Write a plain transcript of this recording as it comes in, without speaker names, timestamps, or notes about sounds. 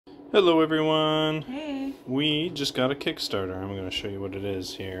Hello everyone! Hey! We just got a Kickstarter. I'm going to show you what it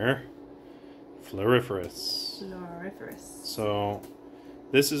is here. Flouriferous. Flouriferous. So,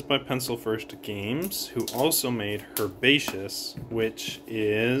 this is by Pencil First Games, who also made Herbaceous, which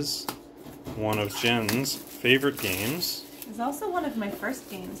is one of Jen's favorite games. It's also one of my first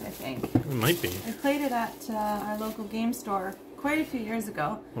games, I think. It might be. I played it at our local game store quite a few years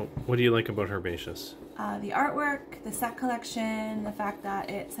ago. Well, what do you like about Herbaceous? The artwork, the set collection, the fact that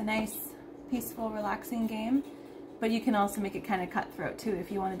it's a nice, peaceful, relaxing game. But you can also make it kind of cutthroat too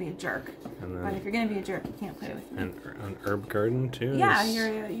if you want to be a jerk. But if you're going to be a jerk, you can't play with me. And an herb garden too? Yeah,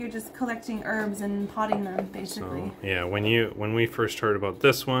 you're just collecting herbs and potting them, basically. So, yeah, when we first heard about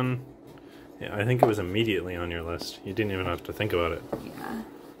this one, yeah, I think it was immediately on your list. You didn't even have to think about it. Yeah.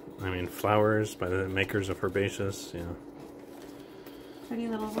 I mean, Flowers by the makers of Herbaceous, yeah. Pretty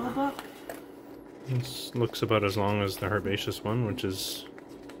little rule book. This looks about as long as the Herbaceous one, which is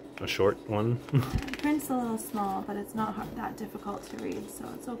a short one. The print's a little small, but it's not that difficult to read, so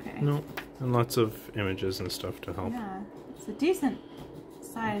it's okay. No, and lots of images and stuff to help. Yeah, it's a decent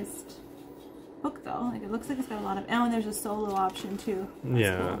sized book though. Like it looks like it's got a lot of. Oh, and there's a solo option too. That's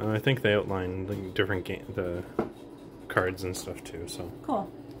yeah, cool. and I think they outline the different the cards and stuff too. So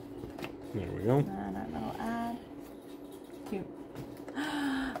cool. There we go. And our little ad. Cute.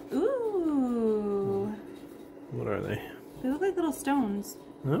 Ooh. What are they? They look like little stones.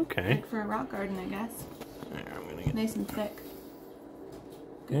 Okay. Like for a rock garden, I guess. There, I'm gonna get Nice and thick.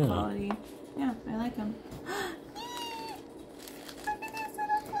 Good quality. Yeah, I like them. Look at these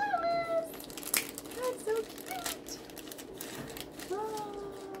little flowers. That's so cute. Oh.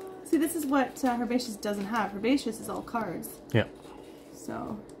 See, this is what Herbaceous doesn't have. Herbaceous is all cards. Yeah.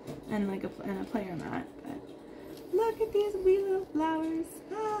 So, and like a player mat. But look at these wee little flowers.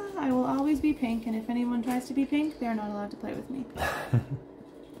 Ah, I will always be pink, and if anyone tries to be pink, they're not allowed to play with me.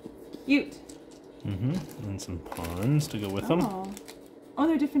 Cute. Mm-hmm. And some pawns to go with them. Oh,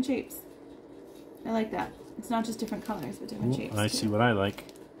 they're different shapes. I like that. It's not just different colors, but different shapes. I see what I like.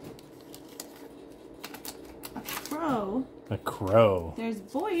 A crow. A crow. There's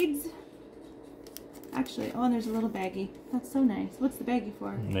voids. Actually, oh, and there's a little baggie. That's so nice. What's the baggie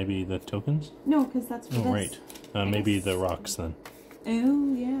for? Maybe the tokens? No, because that's for this. Right. Maybe the rocks then.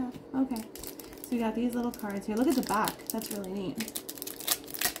 Oh, yeah. Okay. So we got these little cards here. Look at the back. That's really neat.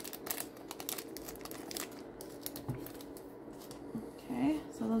 Okay,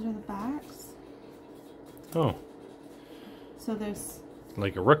 so those are the backs. Oh. So there's...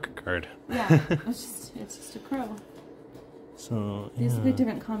 Like a rook card. Yeah, it's just a crow. So, yeah. These are the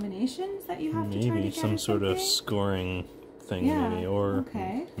different combinations that you have to try to get. Maybe some sort of scoring thing, maybe. Or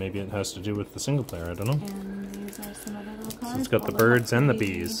maybe it has to do with the single player, I don't know. And these are some other little cards. So it's got the birds and the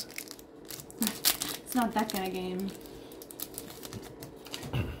bees. It's not that kind of game.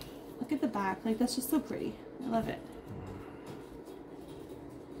 Look at the back. Like, that's just so pretty. I love it.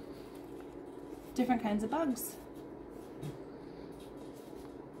 Different kinds of bugs.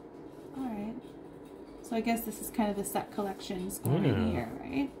 Alright. So I guess this is kind of the set collection scoring here,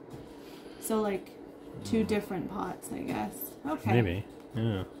 right? So like 2 different pots, I guess. Okay. Maybe,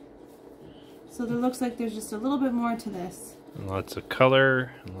 yeah. So there looks like there's just a little bit more to this. And lots of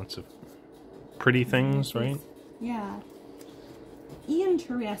color, and lots of pretty things, right? Yeah.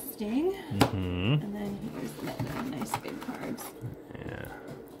 Interesting. Mm-hmm. And then here's the nice big cards. Yeah.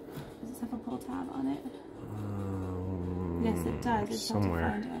 Does this have a pull tab on it? Yes, it does. It's somewhere.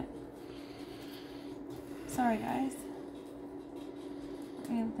 Hard to find it. Sorry, guys.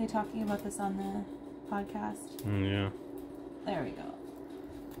 Are they talking about this on the podcast? Yeah. There we go.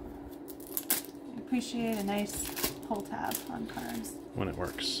 I appreciate a nice pull tab on cards. When it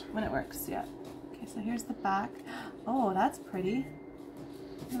works. When it works, yeah. Okay, so here's the back. Oh, that's pretty.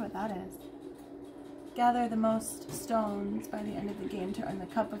 I wonder what that is. Gather the most stones by the end of the game to earn the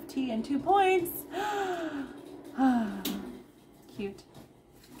cup of tea and 2 points. Cute.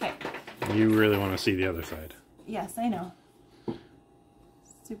 Okay. You really want to see the other side. Yes, I know.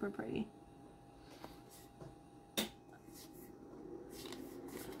 Super pretty.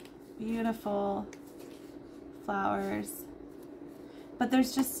 Beautiful flowers. But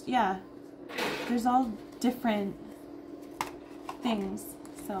there's just, yeah, there's all different things.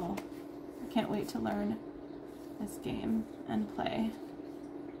 So I can't wait to learn this game and play.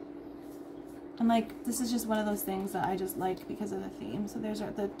 And like, this is just one of those things that I just like because of the theme. So there's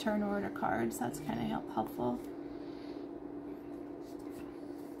the turn order cards. That's kind of helpful.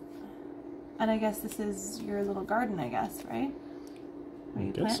 And I guess this is your little garden, I guess, right? Where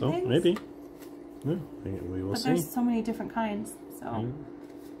you plant things? Maybe. Yeah, we will see. But there's so many different kinds, so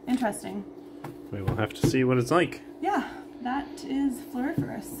interesting. We will have to see what it's like. Yeah, that is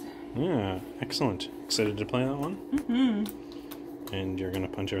Flouriferous. Yeah, excellent. Excited to play that one? Mm-hmm. And you're going to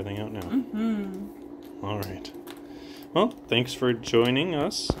punch everything out now? Mm-hmm. All right. Well, thanks for joining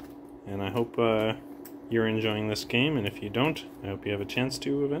us, and I hope you're enjoying this game, and if you don't, I hope you have a chance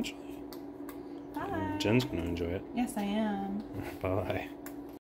to eventually. Bye. And Jen's going to enjoy it. Yes, I am. Bye.